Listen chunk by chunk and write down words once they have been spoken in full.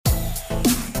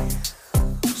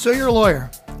So you're a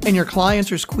lawyer, and your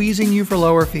clients are squeezing you for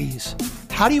lower fees.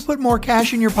 How do you put more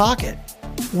cash in your pocket?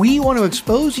 We want to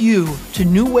expose you to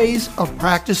new ways of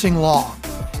practicing law.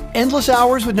 Endless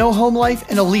hours with no home life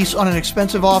and a lease on an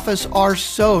expensive office are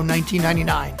so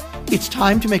 $19.99. It's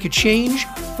time to make a change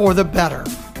for the better.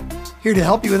 Here to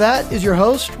help you with that is your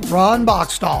host, Ron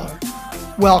Boxstaller.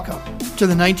 Welcome to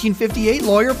the 1958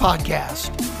 Lawyer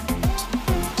Podcast.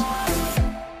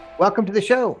 Welcome to the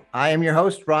show. I am your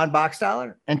host, Ron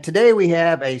Boxstaller, and today we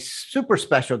have a super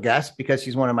special guest because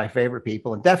she's one of my favorite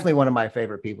people and definitely one of my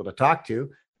favorite people to talk to,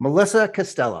 Melissa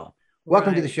Costello.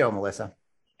 Welcome to the show, Melissa.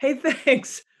 Hey,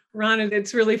 thanks, Ron.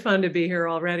 It's really fun to be here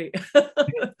already.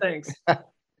 Thanks.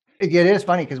 It is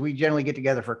funny because we generally get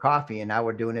together for coffee and now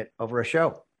we're doing it over a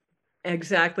show.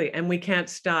 Exactly. And we can't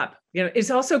stop. You know,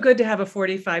 it's also good to have a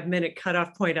 45-minute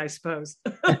cutoff point, I suppose.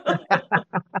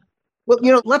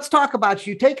 Well, let's talk about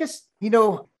you. Take us,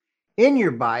 in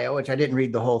your bio, which I didn't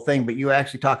read the whole thing, but you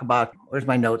actually talk about, where's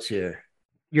my notes here?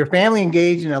 Your family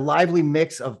engaged in a lively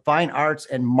mix of fine arts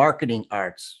and marketing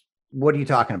arts. What are you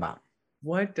talking about?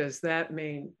 What does that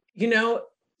mean?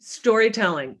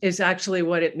 Storytelling is actually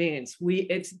what it means.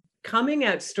 It's coming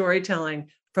at storytelling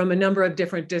from a number of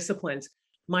different disciplines.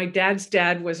 My dad's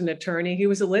dad was an attorney. He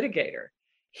was a litigator.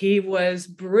 He was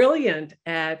brilliant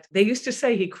they used to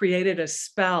say he created a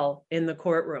spell in the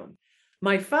courtroom.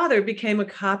 My father became a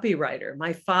copywriter.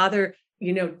 My father,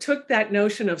 took that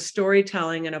notion of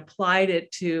storytelling and applied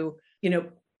it to,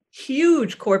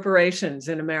 huge corporations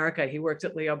in America. He worked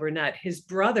at Leo Burnett. His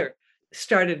brother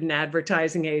started an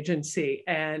advertising agency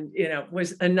and,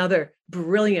 was another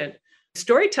brilliant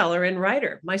storyteller and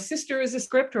writer. My sister is a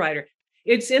script writer.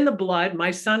 It's in the blood.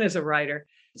 My son is a writer.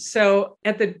 So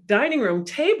at the dining room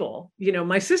table,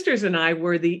 my sisters and I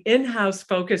were the in-house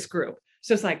focus group.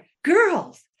 So it's like,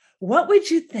 girls, what would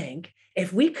you think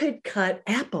if we could cut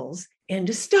apples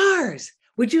into stars?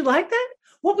 Would you like that?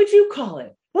 What would you call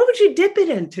it? What would you dip it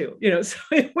into? So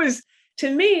it was,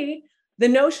 to me, the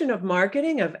notion of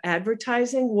marketing, of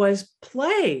advertising was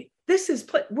play. This is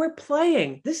play. We're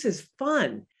playing. This is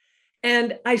fun.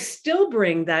 And I still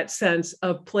bring that sense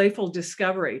of playful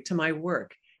discovery to my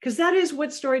work. Because that is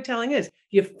what storytelling is.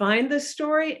 You find the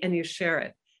story and you share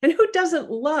it. And who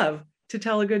doesn't love to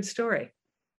tell a good story?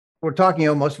 We're talking,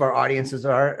 most of our audiences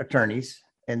are attorneys,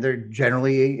 and they're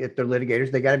generally, if they're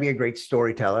litigators, they got to be a great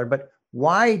storyteller. But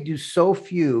why do so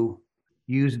few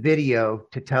use video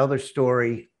to tell their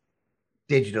story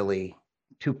digitally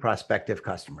to prospective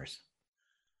customers?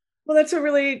 Well, that's a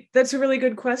really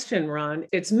good question, Ron.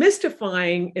 It's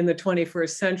mystifying in the 21st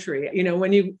century.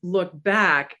 When you look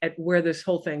back at where this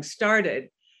whole thing started,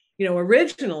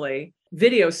 originally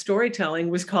video storytelling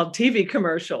was called TV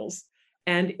commercials.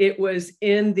 And it was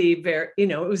in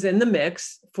the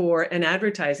mix for an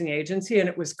advertising agency, and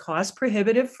it was cost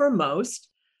prohibitive for most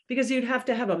because you'd have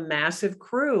to have a massive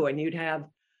crew and you'd have,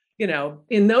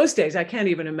 in those days, I can't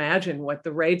even imagine what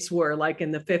the rates were like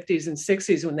in the 50s and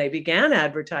 60s when they began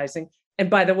advertising. And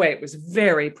by the way, it was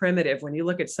very primitive. When you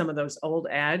look at some of those old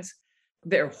ads,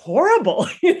 they're horrible.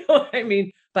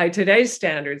 By today's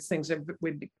standards,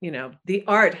 the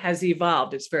art has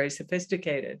evolved. It's very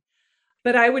sophisticated.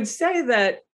 But I would say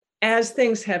that as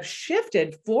things have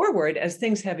shifted forward, as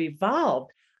things have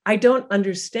evolved, I don't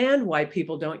understand why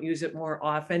people don't use it more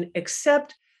often,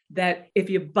 except that if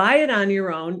you buy it on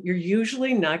your own, you're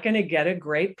usually not going to get a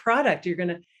great product.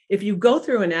 If you go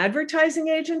through an advertising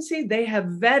agency, they have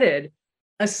vetted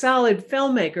a solid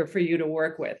filmmaker for you to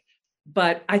work with.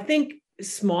 But I think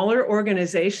smaller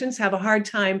organizations have a hard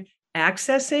time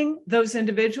accessing those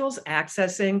individuals,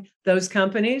 accessing those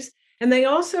companies. And they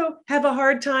also have a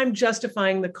hard time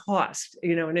justifying the cost,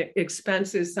 and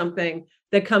expense is something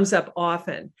that comes up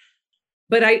often.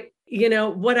 But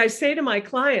what I say to my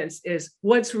clients is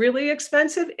what's really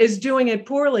expensive is doing it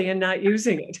poorly and not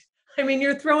using it.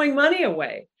 You're throwing money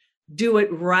away. Do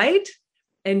it right,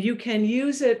 and you can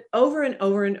use it over and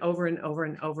over and over and over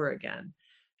and over again.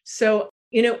 So,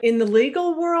 in the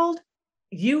legal world,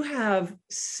 you have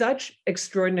such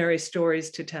extraordinary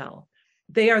stories to tell.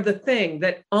 They are the thing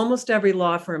that almost every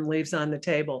law firm leaves on the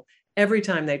table every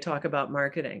time they talk about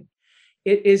marketing.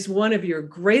 It is one of your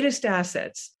greatest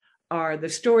assets are the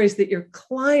stories that your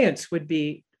clients would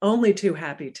be only too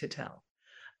happy to tell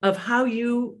of how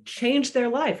you changed their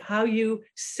life, how you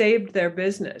saved their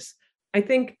business. I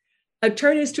think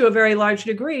attorneys to a very large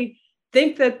degree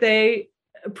think that they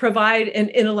provide an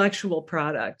intellectual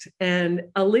product, and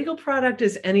a legal product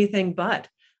is anything but.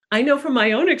 I know from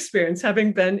my own experience,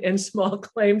 having been in small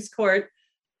claims court,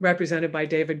 represented by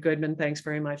David Goodman. Thanks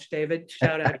very much, David.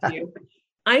 Shout out to you.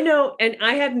 I know, and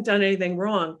I hadn't done anything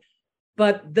wrong,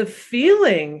 But the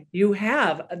feeling you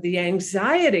have, the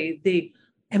anxiety,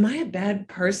 am I a bad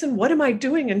person? What am I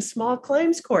doing in small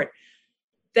claims court?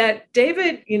 That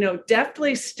David,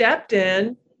 deftly stepped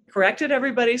in, corrected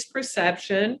everybody's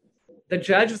perception. The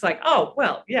judge was like, oh,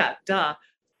 well, yeah, duh.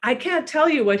 I can't tell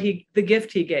you the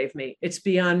gift he gave me. It's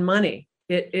beyond money.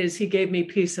 He gave me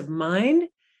peace of mind.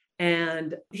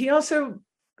 And he also,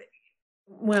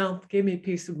 gave me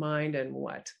peace of mind and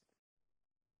what?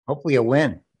 Hopefully a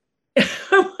win.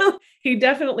 He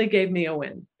definitely gave me a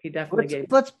win.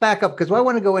 Let's back up, because I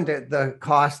want to go into the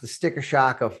cost, the sticker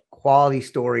shock of quality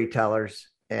storytellers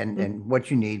and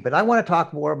what you need. But I want to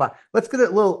talk more about,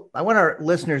 I want our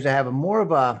listeners to have more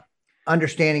of a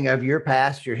understanding of your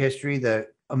past, your history, the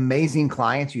amazing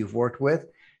clients you've worked with.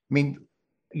 I mean,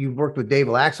 you've worked with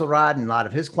David Axelrod and a lot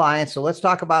of his clients. So let's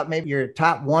talk about maybe your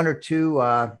top one or two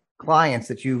clients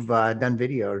that you've done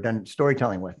video or done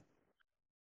storytelling with.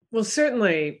 Well,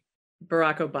 certainly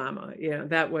Barack Obama.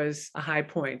 That was a high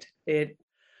point.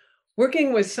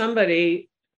 Working with somebody,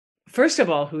 first of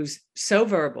all, who's so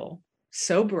verbal,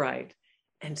 so bright,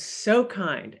 and so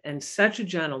kind, and such a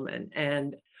gentleman,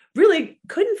 and really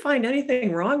couldn't find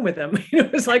anything wrong with him.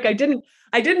 It was like I didn't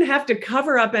have to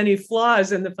cover up any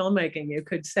flaws in the filmmaking, you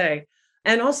could say.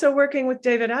 And also working with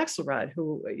David Axelrod,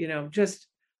 who, just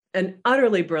an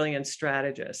utterly brilliant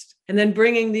strategist, and then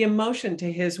bringing the emotion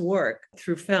to his work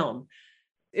through film.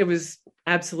 It was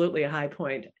absolutely a high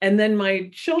point. And then my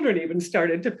children even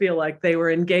started to feel like they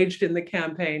were engaged in the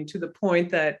campaign, to the point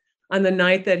that on the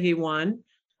night that he won,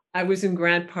 I was in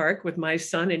Grant Park with my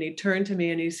son, and he turned to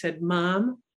me and he said,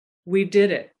 "Mom, we did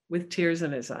it," with tears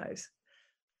in his eyes.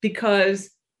 Because,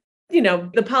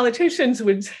 the politicians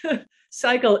would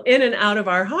cycle in and out of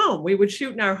our home. We would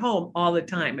shoot in our home all the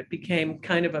time. It became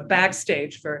kind of a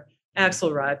backstage for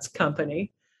Axelrod's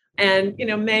company. And,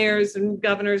 mayors and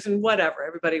governors and whatever,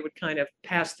 everybody would kind of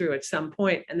pass through at some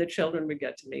point, and the children would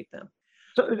get to meet them.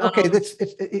 So, okay,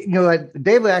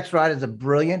 David Axelrod is a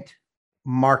brilliant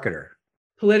marketer.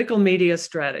 Political media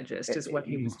strategist is what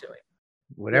he was doing.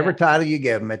 Whatever title you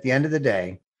give him, at the end of the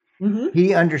day,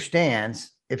 he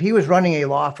understands. If he was running a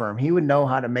law firm, he would know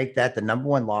how to make that the number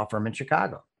one law firm in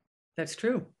Chicago. That's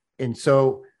true. And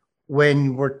so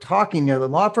when we're talking, the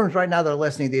law firms right now that are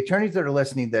listening, the attorneys that are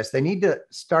listening to this, they need to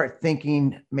start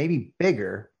thinking maybe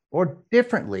bigger or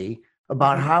differently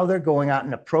about how they're going out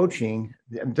and approaching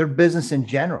their business in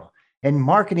general. And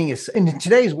marketing is, in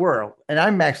today's world, and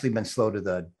I've actually been slow to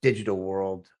the digital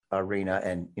world arena,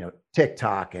 and,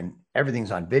 TikTok and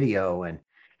everything's on video, and,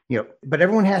 but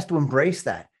everyone has to embrace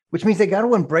that, which means they got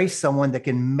to embrace someone that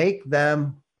can make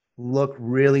them look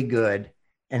really good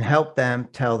and help them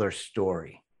tell their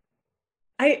story.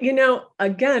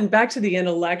 Again, back to the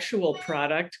intellectual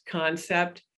product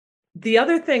concept. The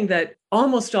other thing that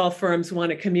almost all firms want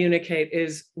to communicate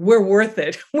is we're worth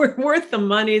it. We're worth the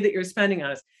money that you're spending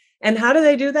on us. And how do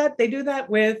they do that? They do that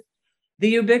with the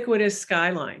ubiquitous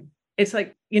skyline. It's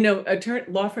like,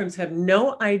 law firms have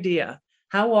no idea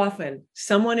how often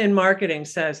someone in marketing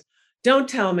says, "Don't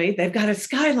tell me," they've got a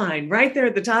skyline right there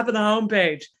at the top of the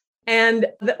homepage.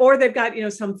 Or they've got,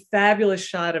 some fabulous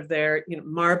shot of their,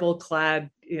 marble clad,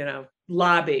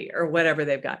 lobby or whatever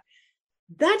they've got.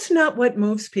 That's not what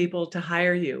moves people to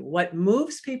hire you. What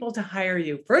moves people to hire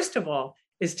you, first of all,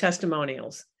 is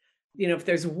testimonials. If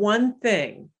there's one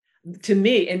thing, to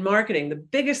me, in marketing, the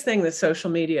biggest thing that social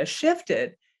media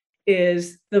shifted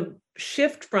is the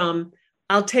shift from,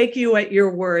 "I'll take you at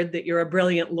your word that you're a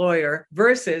brilliant lawyer,"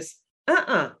 versus,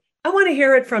 I want to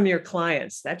hear it from your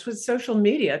clients. That's what social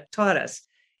media taught us,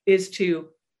 is to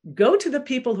go to the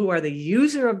people who are the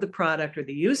user of the product or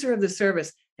the user of the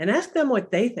service and ask them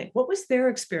what they think. What was their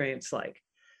experience like?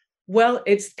 Well,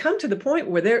 it's come to the point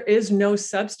where there is no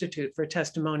substitute for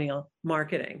testimonial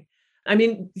marketing. I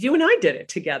mean, you and I did it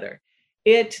together.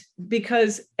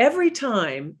 Because every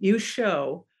time you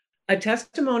show a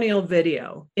testimonial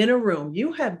video in a room,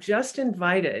 you have just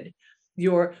invited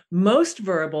your most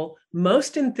verbal,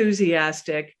 most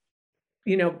enthusiastic,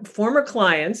 former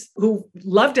clients who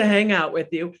love to hang out with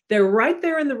you. They're right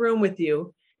there in the room with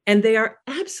you, and they are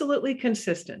absolutely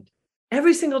consistent.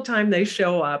 Every single time they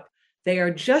show up, they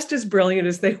are just as brilliant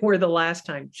as they were the last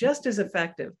time, just as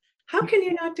effective. How can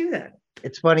you not do that?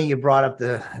 It's funny you brought up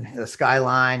the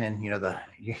skyline, and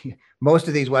most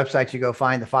of these websites, you go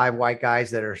find the 5 white guys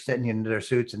that are sitting in their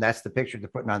suits, and that's the picture they're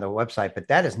putting on their website. But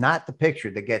that is not the picture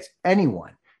that gets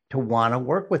anyone to want to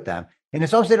work with them. And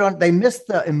it's also they miss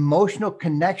the emotional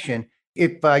connection.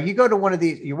 If you go to one of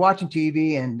these, you're watching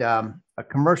TV and a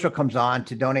commercial comes on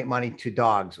to donate money to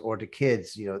dogs or to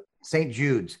kids, St.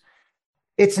 Jude's.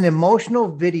 It's an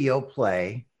emotional video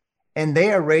play, and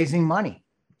they are raising money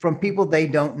from people they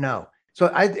don't know.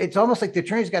 So it's almost like the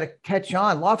attorney's got to catch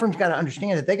on. Law firms got to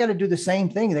understand that they got to do the same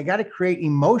thing. They got to create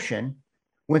emotion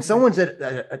when someone's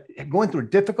going through a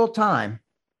difficult time,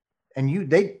 and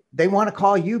they want to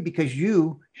call you because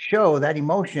you show that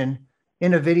emotion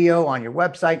in a video, on your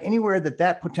website, anywhere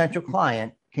that potential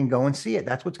client can go and see it.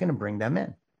 That's what's going to bring them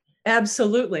in.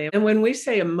 Absolutely. And when we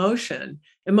say emotion,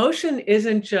 emotion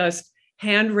isn't just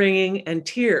hand wringing and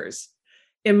tears.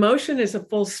 Emotion is a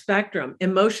full spectrum.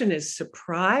 Emotion is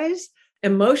surprise.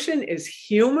 Emotion is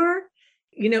humor.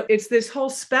 It's this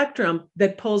whole spectrum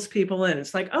that pulls people in.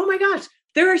 It's like, oh my gosh,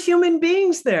 there are human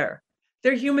beings there.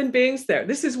 There are human beings there.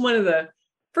 This is one of the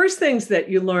first things that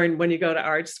you learn when you go to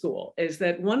art school, is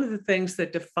that one of the things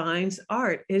that defines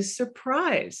art is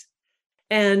surprise.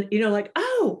 And, like,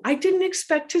 oh, I didn't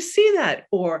expect to see that,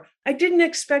 or I didn't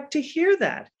expect to hear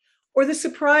that. Or the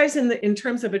surprise in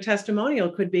terms of a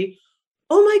testimonial could be,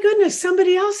 oh my goodness,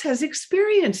 somebody else has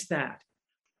experienced that.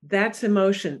 That's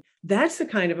emotion. That's the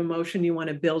kind of emotion you want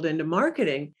to build into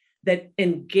marketing that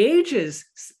engages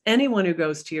anyone who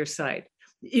goes to your site.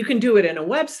 You can do it in a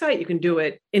website. You can do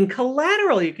it in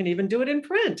collateral. You can even do it in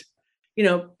print.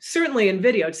 Certainly in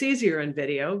video. It's easier in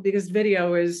video because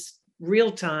video is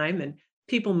real time and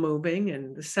people moving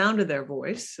and the sound of their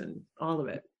voice and all of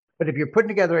it. But if you're putting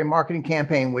together a marketing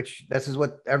campaign, which this is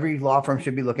what every law firm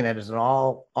should be looking at, is an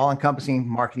all-encompassing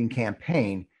marketing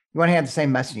campaign, you want to have the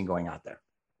same messaging going out there.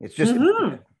 It's just,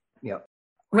 right.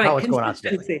 How it's going on.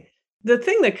 The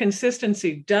thing that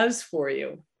consistency does for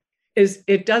you is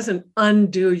it doesn't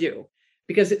undo you,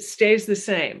 because it stays the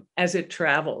same as it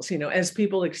travels, as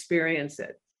people experience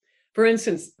it. For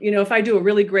instance, if I do a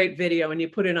really great video and you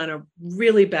put it on a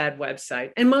really bad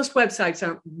website, and most websites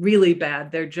aren't really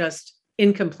bad, they're just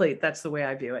incomplete. That's the way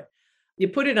I view it. You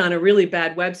put it on a really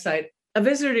bad website, a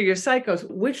visitor to your site goes,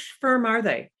 which firm are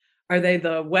they? Are they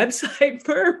the website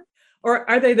firm? Or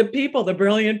are they the people, the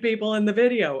brilliant people in the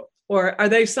video? Or are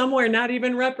they somewhere not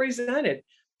even represented?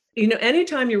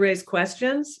 Anytime you raise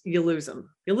questions, you lose them.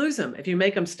 You lose them. If you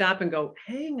make them stop and go,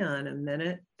 hang on a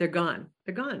minute, they're gone.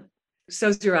 They're gone.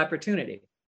 So's your opportunity.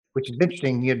 Which is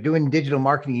interesting. You're doing digital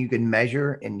marketing, you can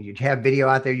measure, and you have video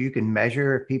out there, you can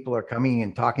measure if people are coming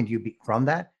and talking to you from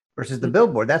that versus the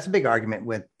billboard. That's a big argument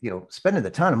with, spending a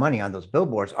ton of money on those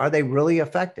billboards. Are they really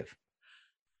effective?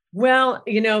 Well,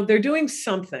 they're doing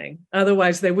something.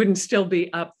 Otherwise, they wouldn't still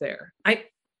be up there.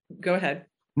 Go ahead.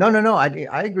 No. I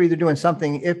agree. They're doing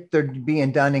something if they're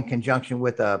being done in conjunction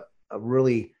with a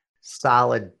really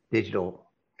solid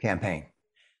digital campaign.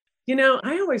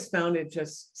 I always found it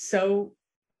just so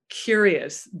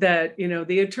curious that,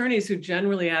 the attorneys who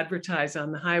generally advertise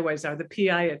on the highways are the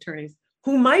PI attorneys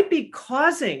who might be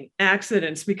causing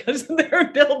accidents because of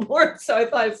their billboards. So I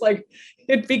thought it's like,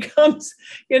 it becomes,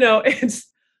 it's,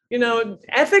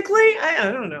 ethically, I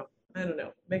don't know.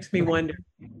 Makes me wonder.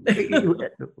 A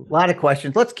lot of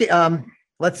questions.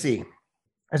 Let's see.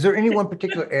 Is there any one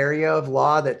particular area of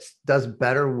law that does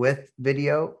better with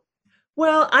video?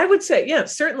 Well, I would say,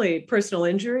 certainly personal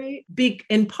injury.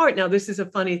 In part, now this is a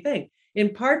funny thing,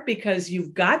 in part because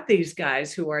you've got these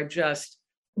guys who are just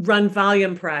run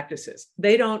volume practices.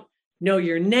 They don't know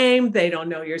your name. They don't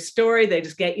know your story. They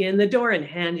just get you in the door and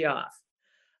hand you off.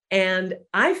 And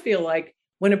I feel like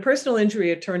when a personal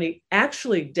injury attorney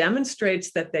actually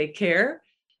demonstrates that they care,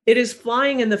 it is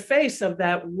flying in the face of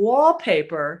that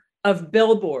wallpaper of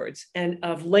billboards and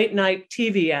of late night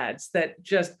TV ads that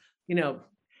just,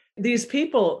 these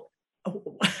people,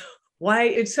 why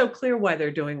it's so clear why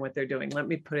they're doing what they're doing. Let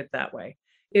me put it that way.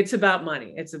 It's about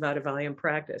money. It's about a volume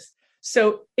practice.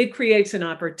 So it creates an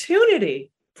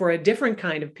opportunity for a different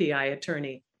kind of PI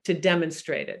attorney to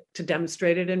demonstrate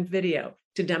it in video,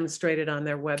 to demonstrate it on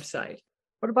their website.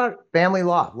 What about family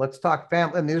law? Let's talk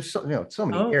family. I mean, there's so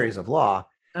many areas of law.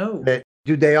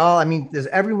 Does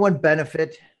everyone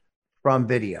benefit from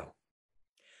video?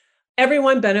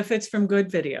 Everyone benefits from good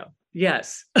video.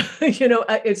 Yes.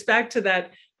 It's back to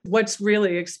that. What's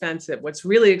really expensive? What's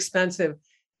really expensive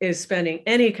is spending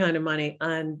any kind of money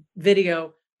on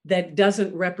video that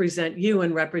doesn't represent you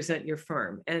and represent your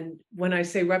firm. And when I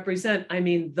say represent, I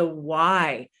mean the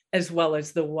why as well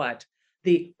as the what.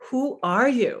 The who are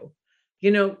you?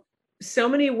 So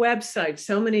many websites,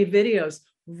 so many videos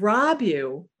rob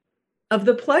you of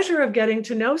the pleasure of getting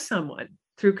to know someone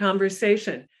through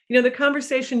conversation. The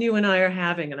conversation you and I are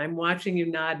having, and I'm watching you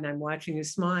nod and I'm watching you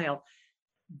smile,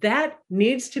 that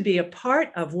needs to be a part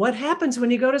of what happens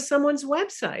when you go to someone's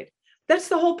website. That's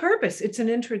the whole purpose. It's an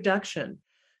introduction.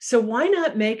 So why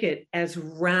not make it as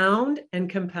round and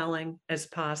compelling as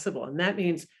possible? And that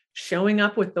means showing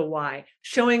up with the why,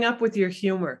 showing up with your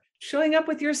humor, showing up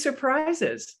with your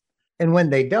surprises. And when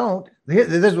they don't, this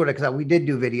is what, because we did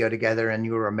do video together and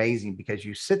you were amazing because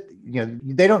you sit,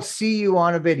 they don't see you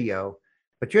on a video,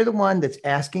 but you're the one that's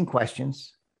asking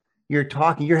questions. You're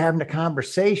talking, you're having a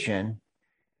conversation.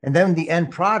 And then the end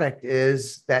product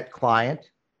is that client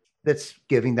that's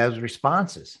giving those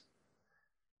responses,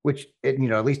 which, at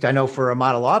least I know for a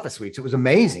model office suites, it was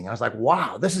amazing. I was like,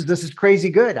 wow, this is crazy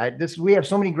good. We have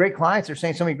so many great clients. They're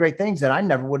saying so many great things that I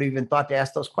never would have even thought to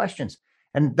ask those questions.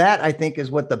 And that, I think, is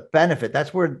what the benefit,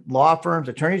 that's where law firms,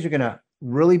 attorneys are going to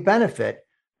really benefit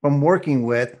from working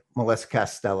with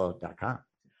melissacostello.com.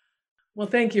 Well,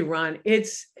 thank you, Ron.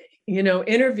 It's,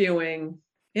 interviewing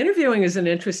is an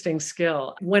interesting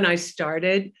skill. When I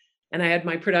started and I had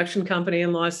my production company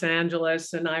in Los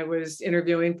Angeles and I was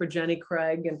interviewing for Jenny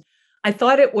Craig, and I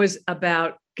thought it was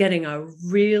about getting a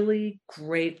really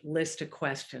great list of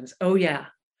questions. Oh yeah,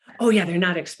 they're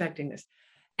not expecting this.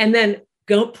 And then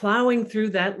go plowing through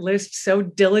that list so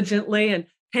diligently and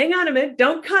hang on a minute,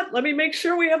 don't cut. Let me make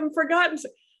sure we haven't forgotten.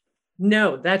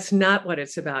 No, that's not what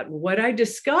it's about. What I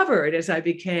discovered as I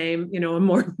became, a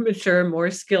more mature, more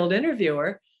skilled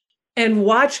interviewer and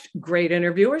watched great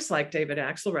interviewers like David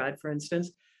Axelrod, for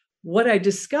instance, what I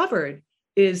discovered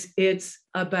is it's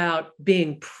about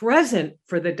being present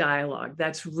for the dialogue.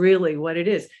 That's really what it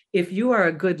is. If you are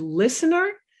a good listener,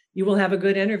 you will have a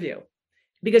good interview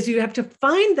because you have to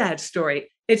find that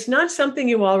story. It's not something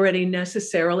you already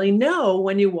necessarily know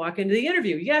when you walk into the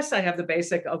interview. Yes, I have the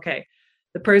basic, okay,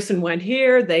 the person went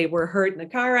here, they were hurt in a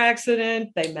car accident,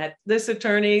 they met this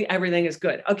attorney, everything is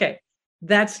good. Okay,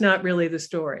 that's not really the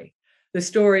story. The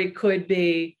story could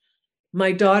be,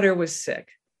 my daughter was sick.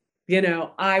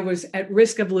 I was at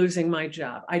risk of losing my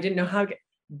job. I didn't know how to.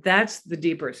 That's the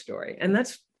deeper story. And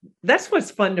that's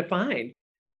what's fun to find.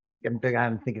 I'm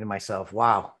thinking to myself,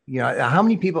 wow, how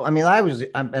many people, and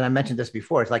I mentioned this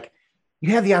before, it's like,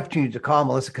 you have the opportunity to call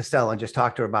Melissa Costello and just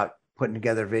talk to her about putting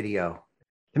together video.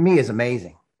 To me is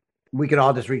amazing. We could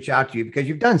all just reach out to you because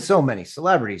you've done so many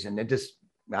celebrities and just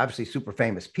obviously super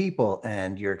famous people,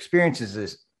 and your experiences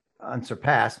is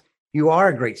unsurpassed. You are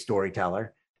a great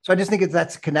storyteller. So I just think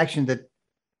that's a connection that,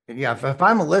 if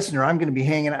I'm a listener, I'm going to be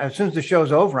hanging out. As soon as the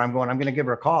show's over, I'm going to give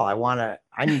her a call.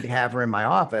 I need to have her in my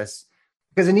office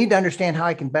because I need to understand how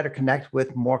I can better connect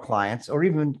with more clients or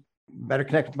even better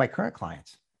connect with my current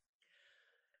clients.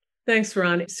 Thanks,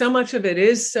 Ron. So much of it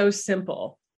is so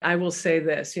simple. I will say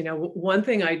this, one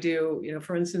thing I do,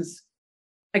 for instance,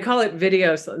 I call it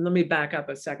video. So let me back up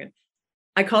a second.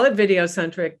 I call it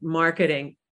video-centric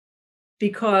marketing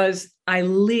because I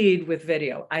lead with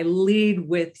video. I lead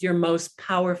with your most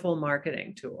powerful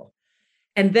marketing tool.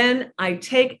 And then I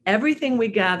take everything we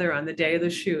gather on the day of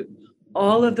the shoot,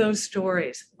 all of those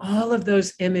stories, all of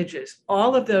those images,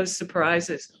 all of those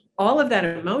surprises, all of that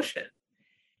emotion,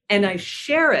 and I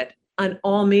share it on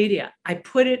all media. I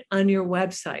put it on your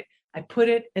website. I put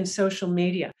it in social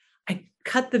media. I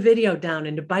cut the video down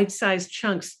into bite-sized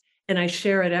chunks and I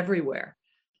share it everywhere.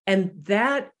 And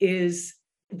that is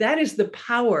the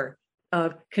power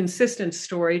of consistent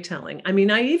storytelling.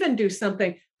 I even do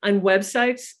something on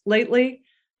websites lately.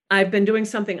 I've been doing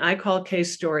something I call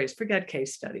case stories. Forget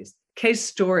case studies. Case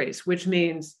stories, which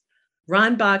means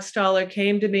Ron Boxtaller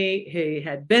came to me. He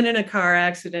had been in a car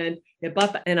accident,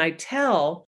 and I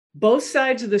tell both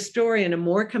sides of the story in a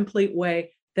more complete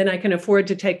way than I can afford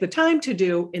to take the time to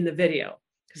do in the video.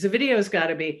 Because the video's got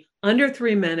to be under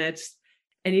 3 minutes,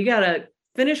 and you got to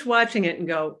finish watching it and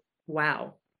go,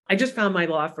 wow, I just found my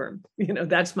law firm.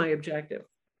 That's my objective.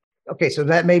 Okay, so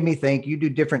that made me think you do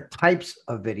different types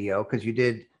of video because you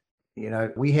did,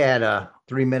 we had a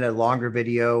 3-minute longer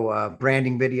video,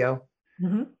 branding video.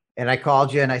 Mm-hmm. And I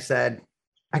called you and I said,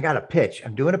 I got a pitch.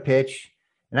 I'm doing a pitch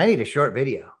and I need a short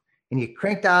video. And you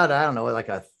cranked out, I don't know, like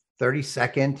a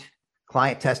 30-second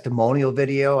client testimonial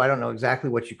video. I don't know exactly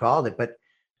what you called it, but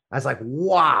I was like,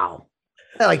 wow,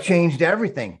 that changed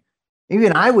everything.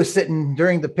 Even I was sitting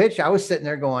during the pitch, I was sitting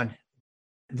there going,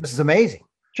 this is amazing.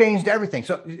 Changed everything.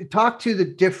 So talk to the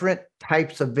different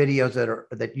types of videos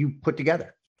that you put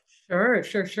together.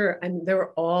 Sure. And there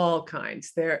are all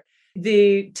kinds.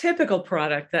 The typical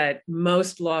product that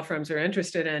most law firms are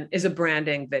interested in is a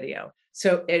branding video.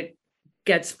 So it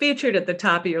gets featured at the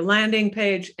top of your landing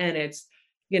page, and it's,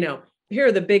 here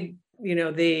are the big,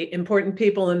 the important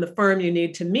people in the firm you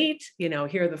need to meet,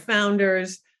 here are the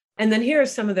founders, and then here are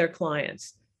some of their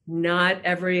clients. Not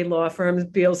every law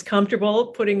firm feels comfortable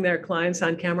putting their clients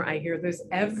on camera. I hear this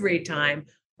every time.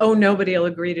 Oh, nobody will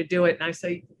agree to do it. And I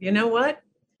say, you know what?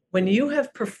 When you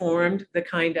have performed the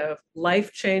kind of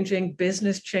life-changing,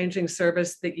 business-changing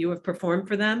service that you have performed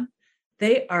for them,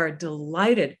 they are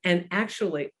delighted and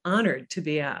actually honored to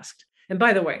be asked. And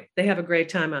by the way, they have a great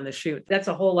time on the shoot. That's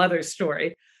a whole other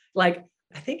story. Like,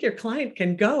 I think your client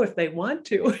can go if they want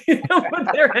to.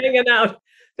 But they're hanging out.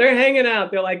 They're hanging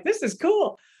out. They're like, this is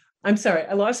cool. I'm sorry,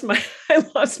 I lost my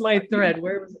thread.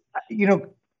 Where was it?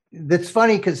 That's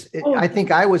funny because I think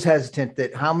I was hesitant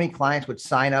that how many clients would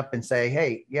sign up and say,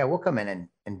 hey, yeah, we'll come in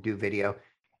and do video.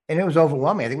 And it was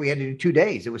overwhelming. I think we had to do 2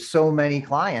 days. It was so many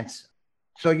clients.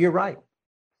 So you're right.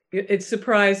 It's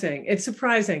surprising. It's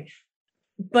surprising.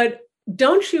 But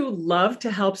don't you love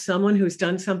to help someone who's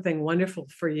done something wonderful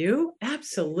for you?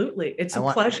 Absolutely. It's a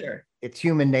pleasure. It's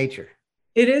human nature.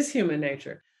 It is human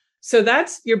nature. So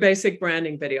that's your basic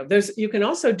branding video. You can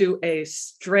also do a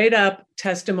straight up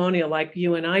testimonial like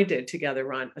you and I did together,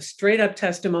 Ron, a straight up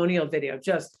testimonial video,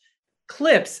 just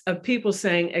clips of people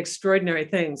saying extraordinary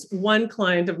things. One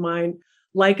client of mine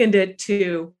likened it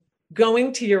to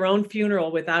going to your own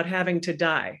funeral without having to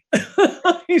die.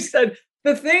 He said,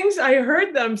 the things I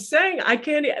heard them saying,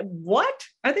 what?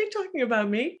 Are they talking about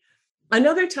me?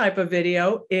 Another type of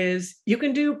video is you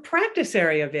can do practice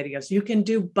area videos. You can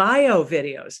do bio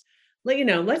videos.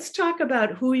 Let's talk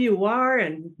about who you are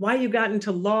and why you got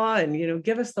into law and,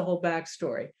 give us the whole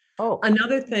backstory. Oh,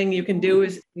 another thing you can do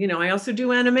is, I also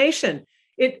do animation.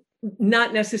 It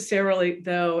not necessarily,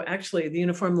 though, actually, the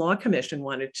Uniform Law Commission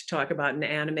wanted to talk about an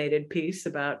animated piece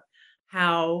about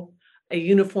how a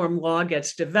uniform law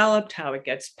gets developed, how it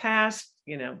gets passed,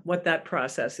 what that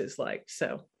process is like.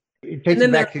 So it takes me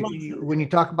back to when you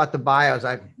talk about the bios,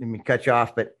 I didn't mean to cut you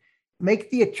off, but make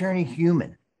the attorney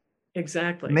human.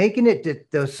 Exactly. Making it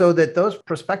so that those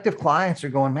prospective clients are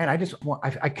going, man,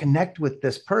 I connect with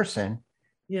this person.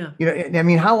 Yeah. I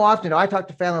mean, how often do I talk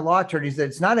to family law attorneys that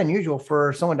it's not unusual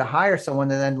for someone to hire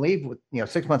someone and then leave with,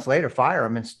 6 months later, fire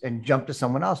them and jump to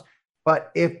someone else.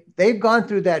 But if they've gone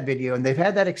through that video and they've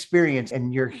had that experience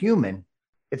and you're human,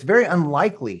 it's very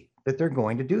unlikely that they're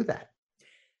going to do that.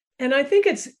 And I think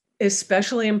it's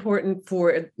especially important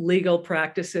for legal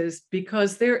practices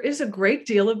because there is a great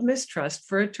deal of mistrust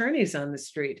for attorneys on the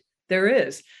street. There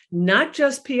is, not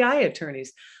just PI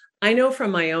attorneys. I know from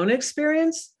my own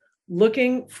experience,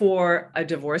 looking for a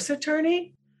divorce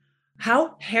attorney,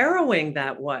 how harrowing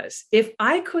that was. If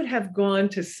I could have gone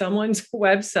to someone's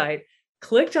website,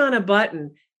 clicked on a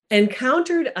button,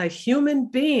 encountered a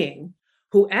human being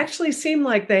who actually seemed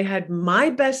like they had my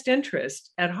best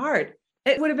interest at heart,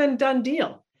 it would have been a done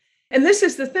deal. And this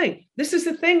is the thing. This is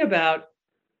the thing about,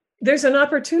 there's an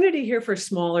opportunity here for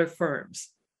smaller firms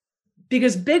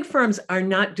because big firms are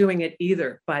not doing it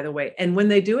either, by the way. And when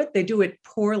they do it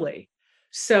poorly.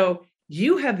 So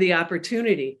you have the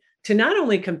opportunity to not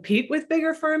only compete with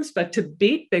bigger firms, but to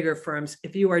beat bigger firms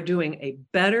if you are doing a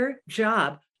better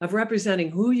job of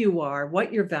representing who you are,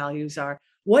 what your values are,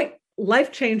 what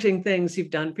life-changing things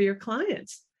you've done for your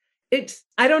clients.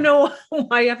 I don't know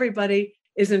why everybody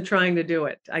isn't trying to do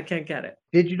it. I can't get it.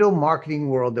 Digital marketing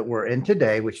world that we're in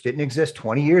today, which didn't exist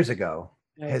 20 years ago,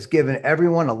 has given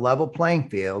everyone a level playing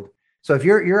field. So if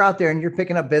you're out there and you're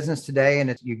picking up business today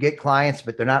and you get clients,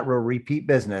 but they're not real repeat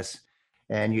business,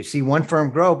 and you see one firm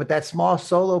grow, but that small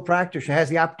solo practitioner has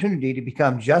the opportunity to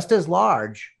become just as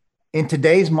large in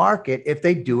today's market if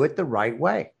they do it the right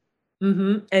way.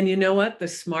 Mm-hmm. And you know what? The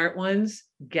smart ones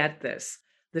get this.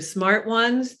 The smart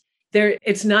ones,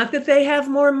 it's not that they have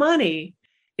more money.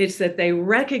 It's that they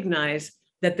recognize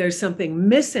that there's something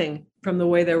missing from the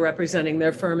way they're representing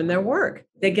their firm and their work.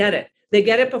 They get it. They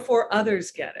get it before others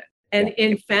get it. And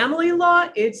in family law,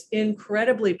 it's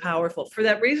incredibly powerful. For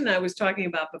that reason I was talking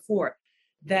about before,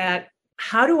 that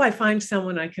how do I find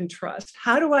someone I can trust?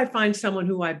 How do I find someone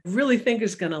who I really think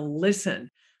is going to listen?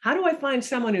 How do I find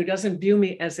someone who doesn't view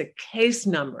me as a case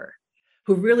number,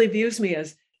 who really views me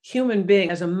as human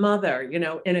being, as a mother,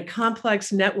 in a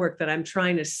complex network that I'm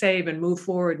trying to save and move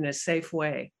forward in a safe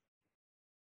way?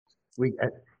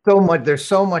 There's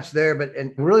so much there,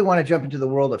 and really want to jump into the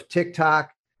world of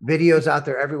TikTok, videos out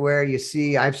there everywhere.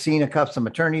 I've seen some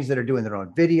attorneys that are doing their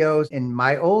own videos. And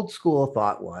my old school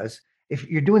thought was, if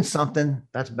you're doing something,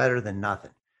 that's better than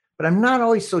nothing. But I'm not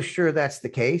always so sure that's the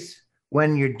case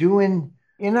when you're doing,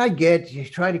 and you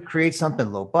try to create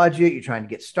something low budget, you're trying to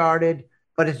get started,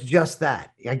 but it's just that.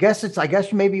 I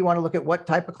guess maybe you want to look at what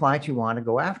type of clients you want to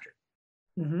go after.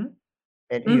 Mm-hmm.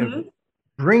 And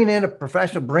bringing in a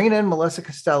professional, bringing in Melissa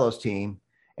Costello's team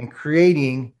and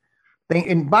creating things.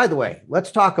 And by the way,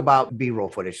 let's talk about B-roll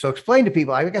footage. So explain to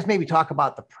people, I guess maybe talk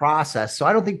about the process. So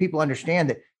I don't think people understand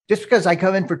that just because I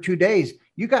come in for 2 days,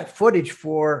 you got footage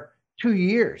for 2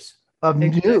 years of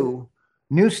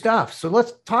new stuff. So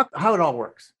let's talk how it all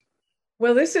works.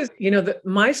 Well, this is,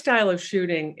 my style of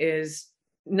shooting is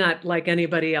not like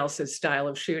anybody else's style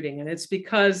of shooting. And it's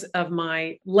because of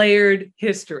my layered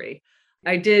history.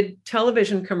 I did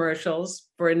television commercials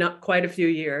for not quite a few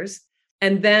years.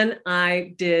 And then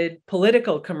I did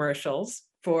political commercials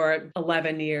for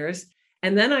 11 years.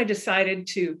 And then I decided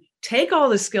to take all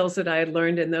the skills that I had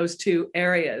learned in those two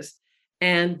areas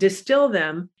and distill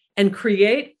them and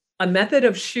create a method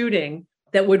of shooting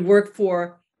that would work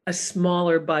for a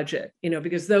smaller budget,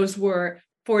 because those were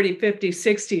 40, 50,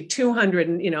 60, 200,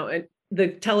 and, the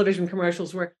television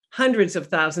commercials were hundreds of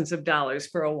thousands of dollars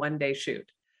for a one-day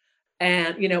shoot.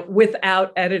 And,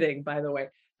 without editing, by the way.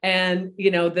 And,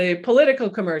 the political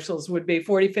commercials would be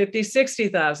 40, 50,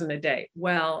 60,000 a day.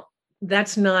 Well,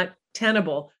 that's not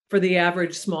tenable for the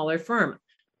average smaller firm.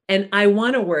 And I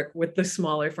want to work with the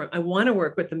smaller firm. I want to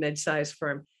work with the mid-sized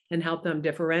firm and help them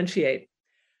differentiate.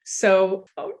 So,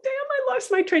 oh, damn, I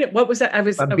lost my train of, what was that?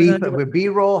 With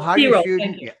B-roll, how do you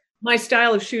shoot? Yeah. My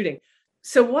style of shooting.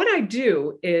 So what I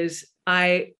do is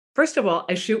first of all,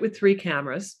 I shoot with 3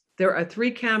 cameras. There are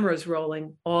 3 cameras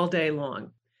rolling all day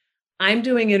long. I'm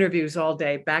doing interviews all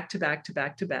day, back to back to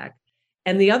back to back.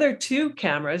 And the other 2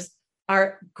 cameras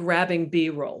are grabbing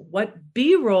B-roll. What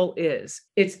B-roll is,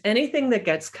 it's anything that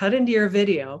gets cut into your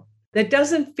video that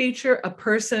doesn't feature a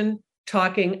person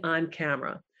talking on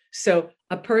camera. So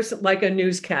a person like a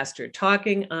newscaster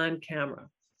talking on camera.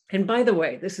 And by the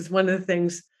way, this is one of the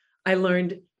things I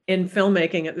learned in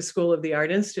filmmaking at the School of the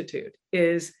Art Institute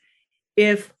is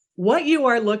if what you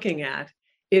are looking at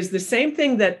is the same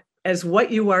thing as what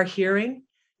you are hearing,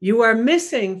 you are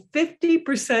missing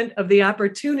 50% of the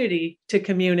opportunity to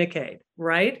communicate,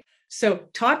 right? So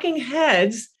talking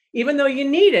heads, even though you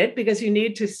need it because you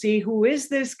need to see who is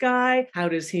this guy? How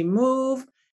does he move?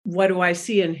 What do I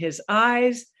see in his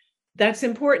eyes? That's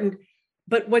important.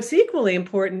 But what's equally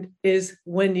important is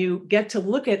when you get to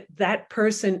look at that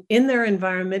person in their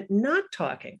environment, not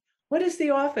talking. What does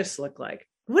the office look like?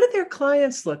 What do their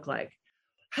clients look like?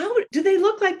 How do they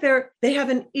look like they have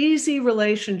an easy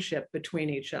relationship between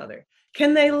each other?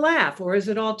 Can they laugh or is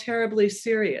it all terribly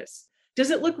serious?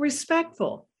 Does it look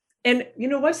respectful? And,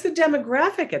 what's the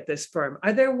demographic at this firm?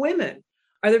 Are there women?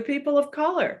 Are there people of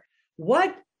color?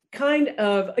 What kind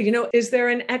of, is there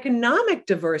an economic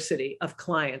diversity of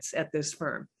clients at this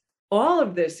firm? All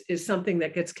of this is something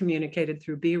that gets communicated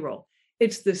through B-roll.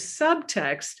 It's the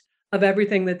subtext of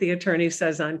everything that the attorney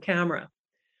says on camera.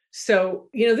 So,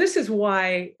 this is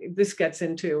why this gets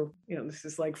into, this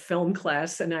is like film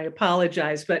class, and I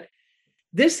apologize, but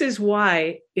this is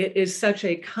why it is such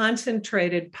a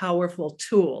concentrated, powerful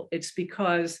tool. It's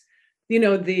because,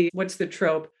 what's the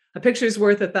trope? A picture is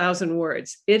worth 1,000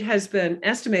 words. It has been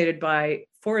estimated by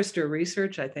Forrester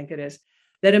Research, I think it is,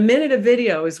 that a minute of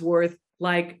video is worth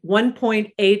like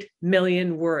 1.8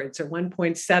 million words or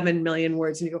 1.7 million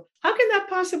words. And you go, how can that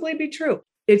possibly be true?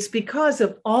 It's because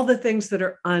of all the things that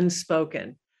are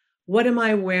unspoken. What am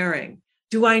I wearing?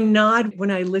 Do I nod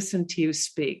when I listen to you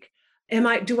speak?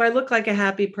 Do I look like a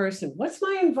happy person? What's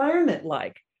my environment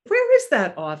like? Where is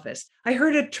that office? I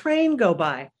heard a train go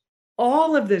by.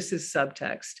 All of this is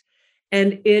subtext.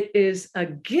 And it is a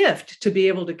gift to be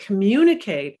able to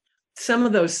communicate some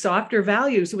of those softer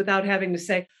values without having to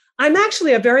say, I'm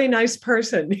actually a very nice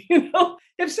person.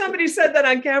 If somebody said that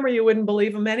on camera, you wouldn't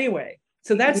believe them anyway.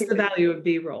 So that's the value of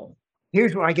B-roll.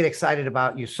 Here's where I get excited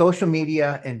about you. Social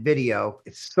media and video,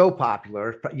 it's so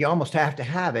popular. You almost have to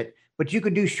have it, but you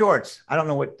could do shorts. I don't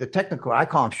know what the technical, I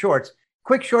call them shorts.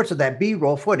 Quick shorts of that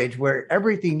B-roll footage where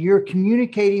everything you're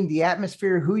communicating the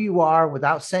atmosphere, who you are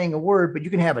without saying a word, but you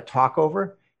can have a talk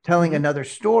over telling another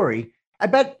story. I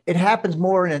bet it happens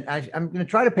more. And I'm going to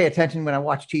try to pay attention when I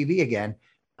watch TV again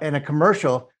in a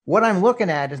commercial. What I'm looking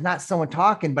at is not someone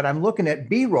talking, but I'm looking at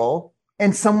B-roll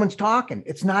and someone's talking.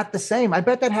 It's not the same. I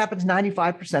bet that happens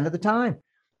 95% of the time.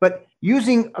 But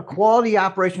using a quality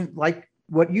operation like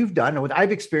what you've done and what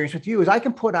I've experienced with you is I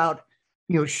can put out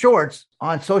shorts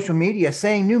on social media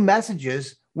saying new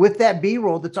messages with that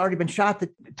B-roll that's already been shot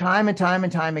time and time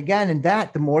and time again. And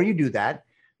the more you do that,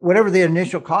 whatever the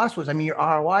initial cost was, your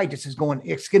ROI just it's going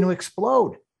to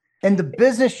explode. And the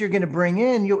business you're going to bring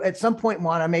in, you at some point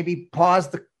want to maybe pause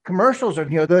the commercials or,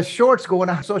 the shorts going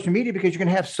on social media because you're going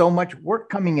to have so much work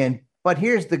coming in. But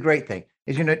here's the great thing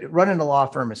is, running a law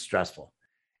firm is stressful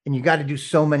and you got to do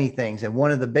so many things. And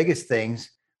one of the biggest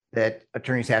things that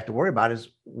attorneys have to worry about is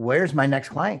where's my next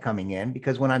client coming in?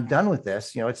 Because when I'm done with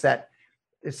this,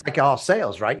 it's like all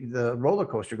sales, right? The roller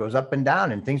coaster goes up and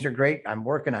down and things are great. I'm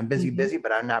working, I'm busy,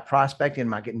 but I'm not prospecting. I'm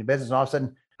not getting to business. And all of a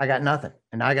sudden I got nothing.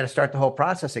 And now I got to start the whole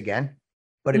process again.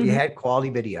 But if you had quality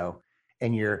video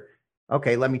and you're,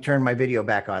 okay, let me turn my video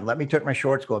back on. Let me turn my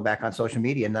shorts going back on social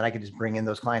media. And then I could just bring in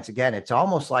those clients again. It's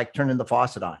almost like turning the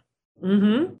faucet on.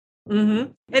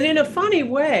 And in a funny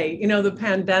way, the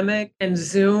pandemic and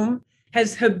Zoom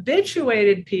has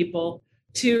habituated people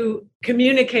to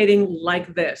communicating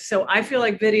like this. So I feel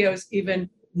like video is even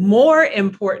more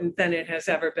important than it has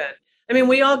ever been. I mean,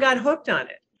 we all got hooked on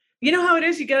it. You know how it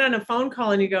is? You get on a phone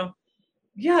call and you go,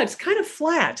 yeah, it's kind of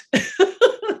flat.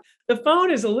 The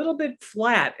phone is a little bit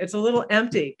flat. It's a little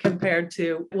empty compared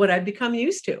to what I've become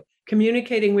used to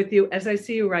communicating with you as I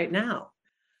see you right now.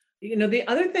 You know, the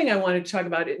other thing I wanted to talk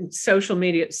about in social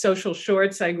media, social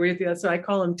shorts, I agree with you, that's what I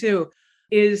call them too,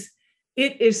 is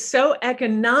it is so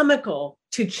economical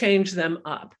to change them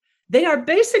up. They are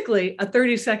basically a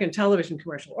 30-second television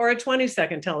commercial or a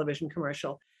 20-second television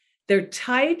commercial. They're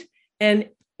tight. And,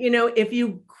 you know, if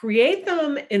you create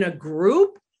them in a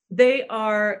group, they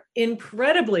are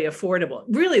incredibly affordable.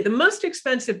 Really, the most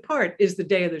expensive part is the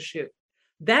day of the shoot.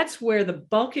 That's where the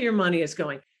bulk of your money is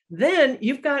going. Then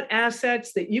you've got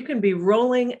assets that you can be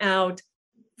rolling out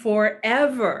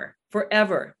forever.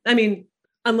 I mean,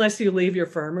 unless you leave your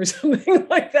firm or something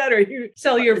like that, or you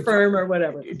sell your firm or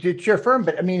whatever. It's your firm,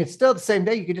 but I mean, it's still the same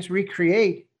day. You could just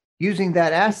recreate using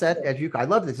that asset as you, I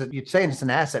love this. You're saying it's an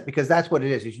asset because that's what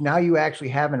it is now you actually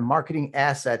have a marketing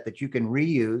asset that you can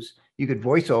reuse. You could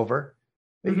voice over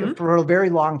for a very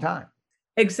long time.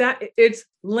 Exactly. It's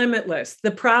limitless.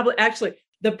 The problem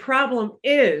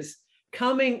is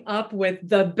coming up with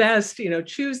the best,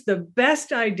 choose the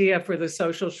best idea for the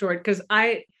social short. Because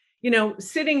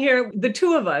sitting here, the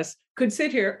two of us could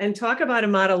sit here and talk about a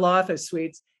model office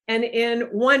suites and in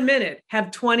 1 minute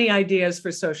have 20 ideas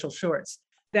for social shorts.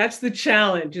 That's the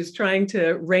challenge, is trying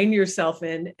to rein yourself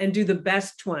in and do the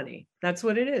best 20. That's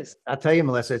what it is. I'll tell you,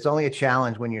 Melissa, it's only a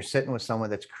challenge when you're sitting with someone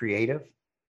that's creative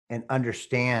and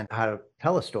understand how to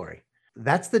tell a story.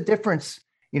 That's the difference.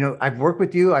 I've worked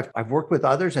with you, I've worked with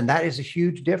others, and that is a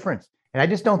huge difference. And I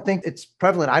just don't think it's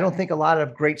prevalent. I don't think a lot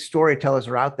of great storytellers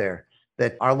are out there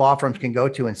that our law firms can go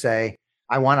to and say,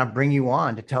 I want to bring you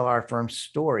on to tell our firm's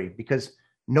story, because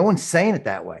no one's saying it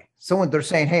that way. They're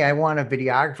saying, hey, I want a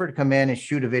videographer to come in and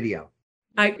shoot a video.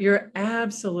 You're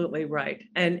absolutely right.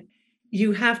 And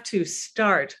you have to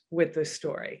start with the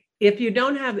story. If you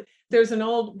don't have, there's an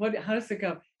old, how does it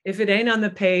go? If it ain't on the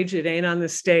page, it ain't on the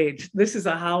stage. This is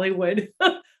a Hollywood,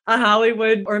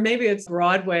 or maybe it's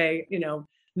Broadway,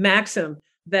 maxim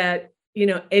that,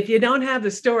 if you don't have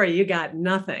the story, you got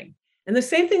nothing. And the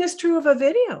same thing is true of a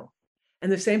video.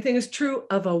 And the same thing is true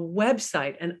of a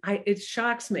website. And it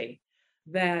shocks me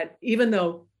that even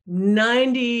though probably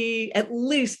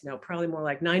more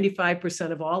like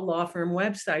 95% of all law firm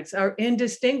websites are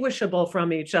indistinguishable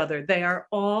from each other. They are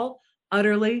all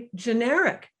utterly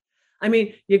generic. I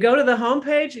mean, you go to the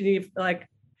homepage and you like,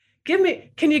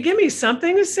 can you give me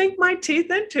something to sink my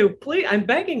teeth into? Please, I'm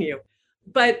begging you.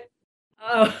 But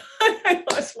I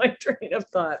lost my train of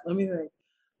thought. Let me think.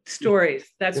 Stories.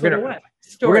 That's what it was.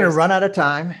 Stories. We're going to run out of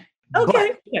time.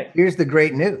 Okay. Here's the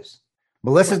great news.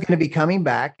 Melissa's going to be coming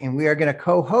back, and we are going to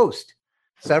co-host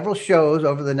several shows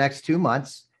over the next 2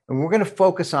 months, and we're going to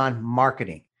focus on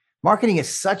marketing. Marketing is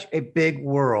such a big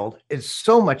world. It's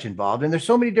so much involved, and there's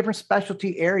so many different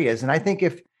specialty areas. And I think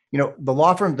if, the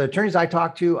law firm, the attorneys I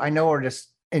talk to, I know are just,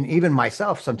 and even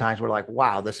myself, sometimes we're like,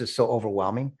 wow, this is so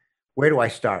overwhelming. Where do I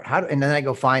start? And then I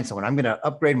go find someone. I'm going to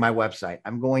upgrade my website.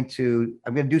 I'm going to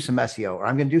do some SEO, or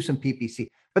I'm going to do some PPC,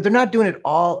 but they're not doing it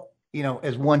all,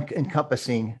 as one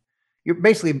encompassing. You're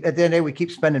basically, at the end of the day, we keep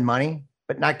spending money,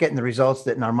 but not getting the results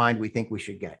that in our mind we think we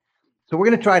should get. So we're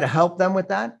going to try to help them with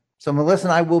that. So Melissa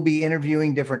and I will be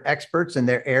interviewing different experts in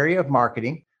their area of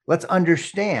marketing. Let's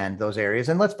understand those areas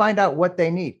and let's find out what they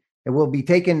need. And we'll be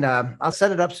taking, I'll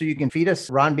set it up so you can feed us,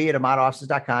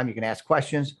 ronb@amatoffices.com. You can ask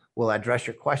questions. We'll address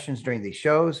your questions during these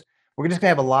shows. We're just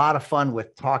going to have a lot of fun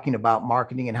with talking about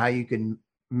marketing and how you can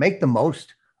make the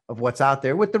most of what's out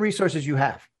there with the resources you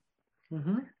have.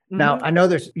 Mm-hmm. Now, I know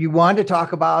you wanted to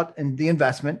talk about the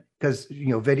investment because,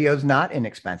 video is not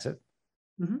inexpensive.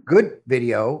 Mm-hmm. Good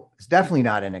video is definitely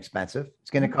not inexpensive. It's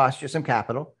going to cost you some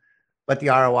capital, but the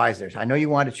ROI is there. So I know you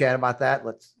want to chat about that.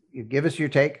 You give us your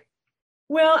take.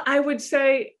 Well, I would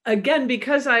say, again,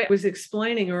 because I was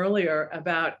explaining earlier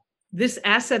about this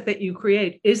asset that you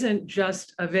create isn't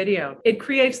just a video. It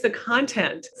creates the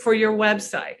content for your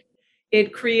website.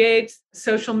 It creates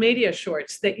social media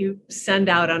shorts that you send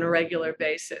out on a regular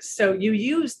basis. So you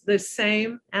use the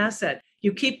same asset.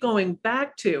 You keep going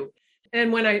back to.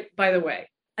 And by the way,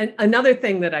 another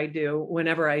thing that I do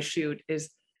whenever I shoot is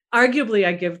arguably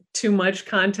I give too much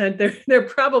content. There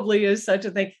probably is such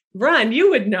a thing. Ron,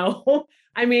 you would know.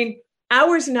 I mean,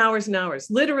 hours and hours and hours,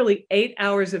 literally 8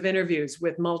 hours of interviews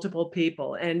with multiple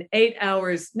people and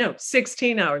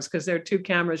 16 hours because there are 2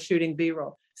 cameras shooting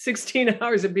B-roll, 16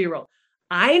 hours of B-roll.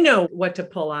 I know what to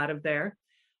pull out of there,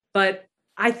 but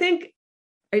I think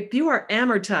if you are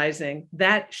amortizing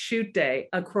that shoot day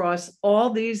across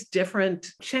all these different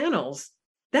channels,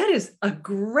 that is a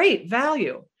great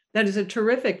value. That is a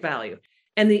terrific value.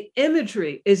 And the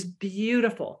imagery is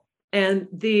beautiful. And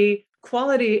the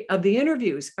quality of the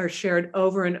interviews are shared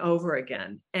over and over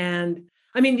again. And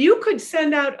I mean, you could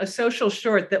send out a social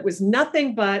short that was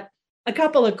nothing but a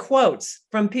couple of quotes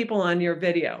from people on your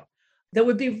video that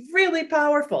would be really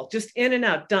powerful, just in and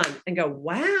out, done, and go,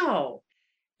 wow.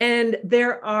 And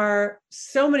there are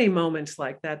so many moments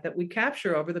like that that we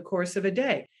capture over the course of a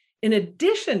day. In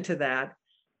addition to that,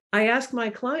 I ask my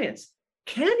clients,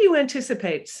 can you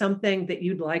anticipate something that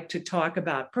you'd like to talk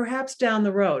about, perhaps down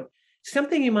the road,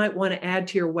 something you might want to add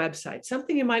to your website,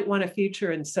 something you might want to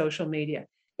feature in social media?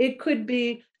 It could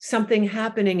be something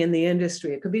happening in the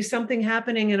industry. It could be something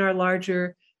happening in our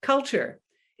larger culture.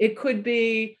 It could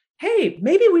be, hey,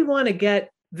 maybe we want to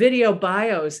get video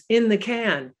bios in the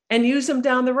can and use them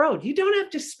down the road. You don't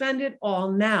have to spend it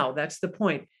all now. That's the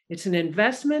point. It's an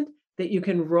investment that you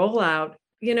can roll out,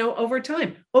 over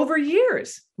time, over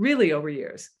years, really over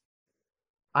years.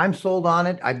 I'm sold on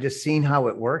it. I've just seen how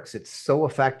it works. It's so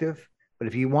effective. But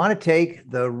if you want to take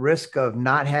the risk of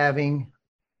not having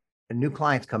new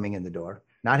clients coming in the door,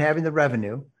 not having the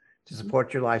revenue to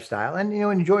support your lifestyle and,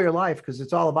 enjoy your life, because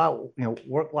it's all about,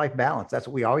 work-life balance. That's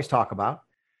what we always talk about.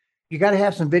 You got to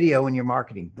have some video in your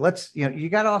marketing. You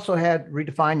got to also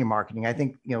redefine your marketing. I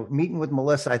think, meeting with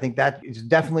Melissa, I think that is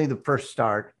definitely the first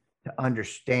start to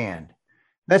understand.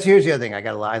 Here's the other thing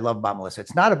I love about Melissa.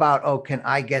 It's not about, oh, can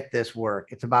I get this work?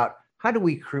 It's about, how do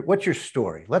we create, what's your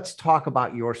story? Let's talk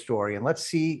about your story and let's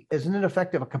see, isn't it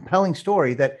effective, a compelling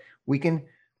story that we can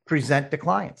present to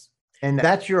clients? And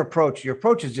that's your approach. Your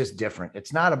approach is just different.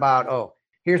 It's not about, oh,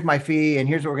 here's my fee and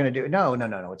here's what we're going to do. No.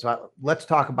 It's about, let's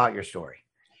talk about your story.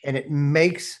 And it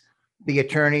makes the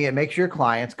attorney, it makes your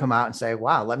clients come out and say,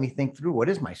 wow, let me think through, what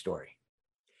is my story?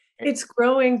 It's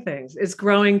growing things. It's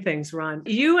growing things, Ron.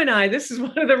 You and I, this is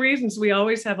one of the reasons we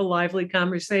always have a lively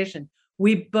conversation.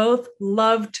 We both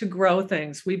love to grow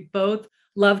things. We both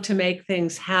love to make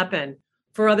things happen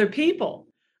for other people.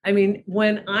 I mean,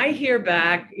 when I hear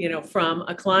back, from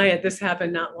a client, this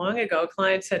happened not long ago, a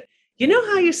client said,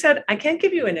 how you said, I can't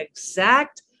give you an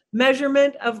exact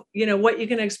measurement of, what you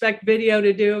can expect video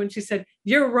to do. And she said,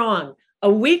 you're wrong.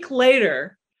 A week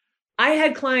later, I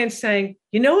had clients saying,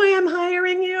 I am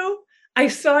hiring you. I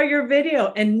saw your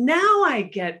video and now I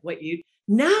get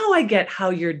how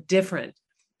you're different.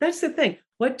 That's the thing.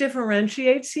 What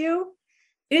differentiates you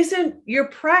isn't your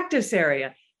practice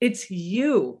area. It's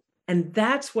you. And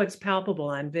that's what's palpable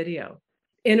on video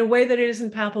in a way that it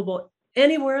isn't palpable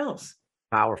anywhere else.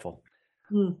 Powerful.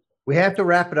 We have to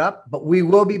wrap it up, but we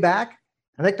will be back.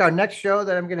 I think our next show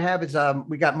that I'm going to have is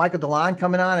we got Michael DeLon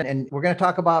coming on, and we're going to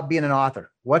talk about being an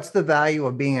author. What's the value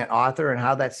of being an author and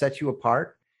how that sets you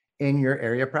apart in your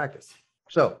area of practice?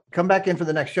 So come back in for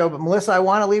the next show. But Melissa, I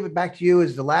want to leave it back to you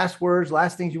as the last words,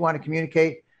 last things you want to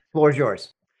communicate. The floor is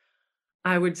yours.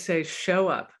 I would say show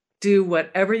up. Do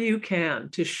whatever you can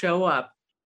to show up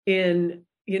in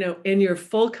your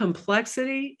full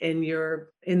complexity, in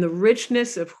the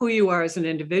richness of who you are as an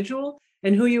individual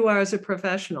and who you are as a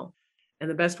professional. And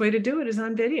the best way to do it is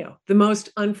on video. The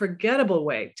most unforgettable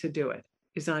way to do it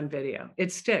is on video.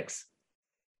 It sticks.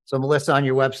 So Melissa, on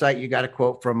your website, you got a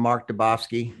quote from Mark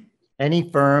Dubofsky.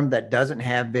 Any firm that doesn't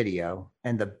have video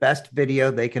and the best video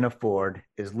they can afford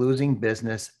is losing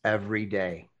business every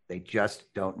day. They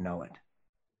just don't know it.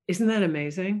 Isn't that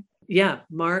amazing? Yeah.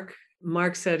 Mark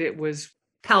said it was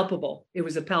palpable. It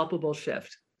was a palpable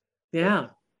shift. Yeah.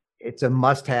 It's a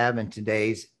must-have in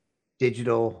today's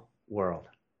digital world.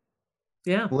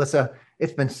 Yeah. Melissa,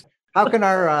 how can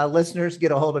our listeners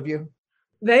get a hold of you?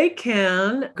 They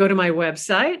can go to my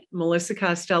website.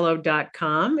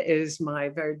 melissacostello.com is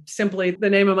very simply the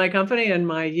name of my company and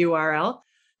my URL.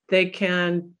 They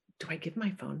can, do I give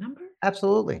my phone number?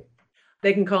 Absolutely.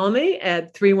 They can call me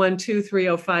at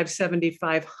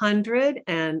 312-305-7500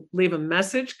 and leave a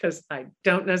message, because I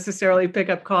don't necessarily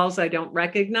pick up calls I don't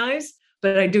recognize,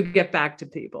 but I do get back to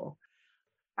people.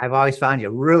 I've always found you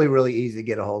really, really easy to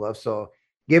get a hold of. So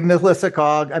give Melissa a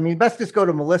call. Best just go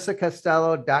to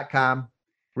melissacostello.com,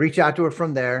 reach out to her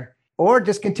from there, or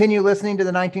just continue listening to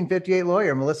the 1958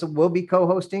 Lawyer. Melissa will be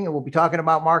co-hosting and we'll be talking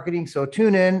about marketing. So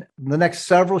tune in. The next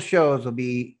several shows will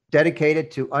be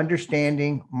dedicated to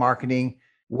understanding marketing,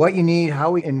 what you need,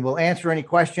 and we'll answer any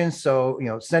questions. So,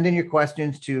 send in your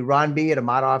questions to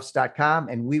ronb@amatoffice.com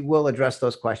and we will address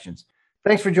those questions.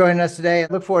 Thanks for joining us today. I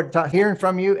look forward to hearing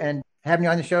from you and having you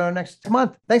on the show next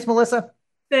month. Thanks, Melissa.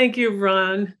 Thank you,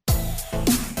 Ron.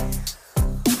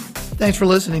 Thanks for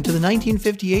listening to the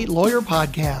 1958 Lawyer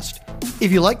Podcast.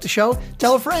 If you like the show,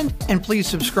 tell a friend, and please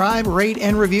subscribe, rate,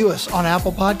 and review us on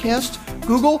Apple Podcasts,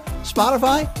 Google,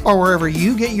 Spotify, or wherever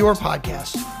you get your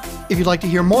podcasts. If you'd like to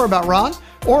hear more about Ron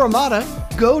or Amada,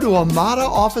 go to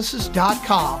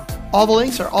amadaoffices.com. All the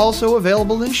links are also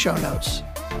available in show notes.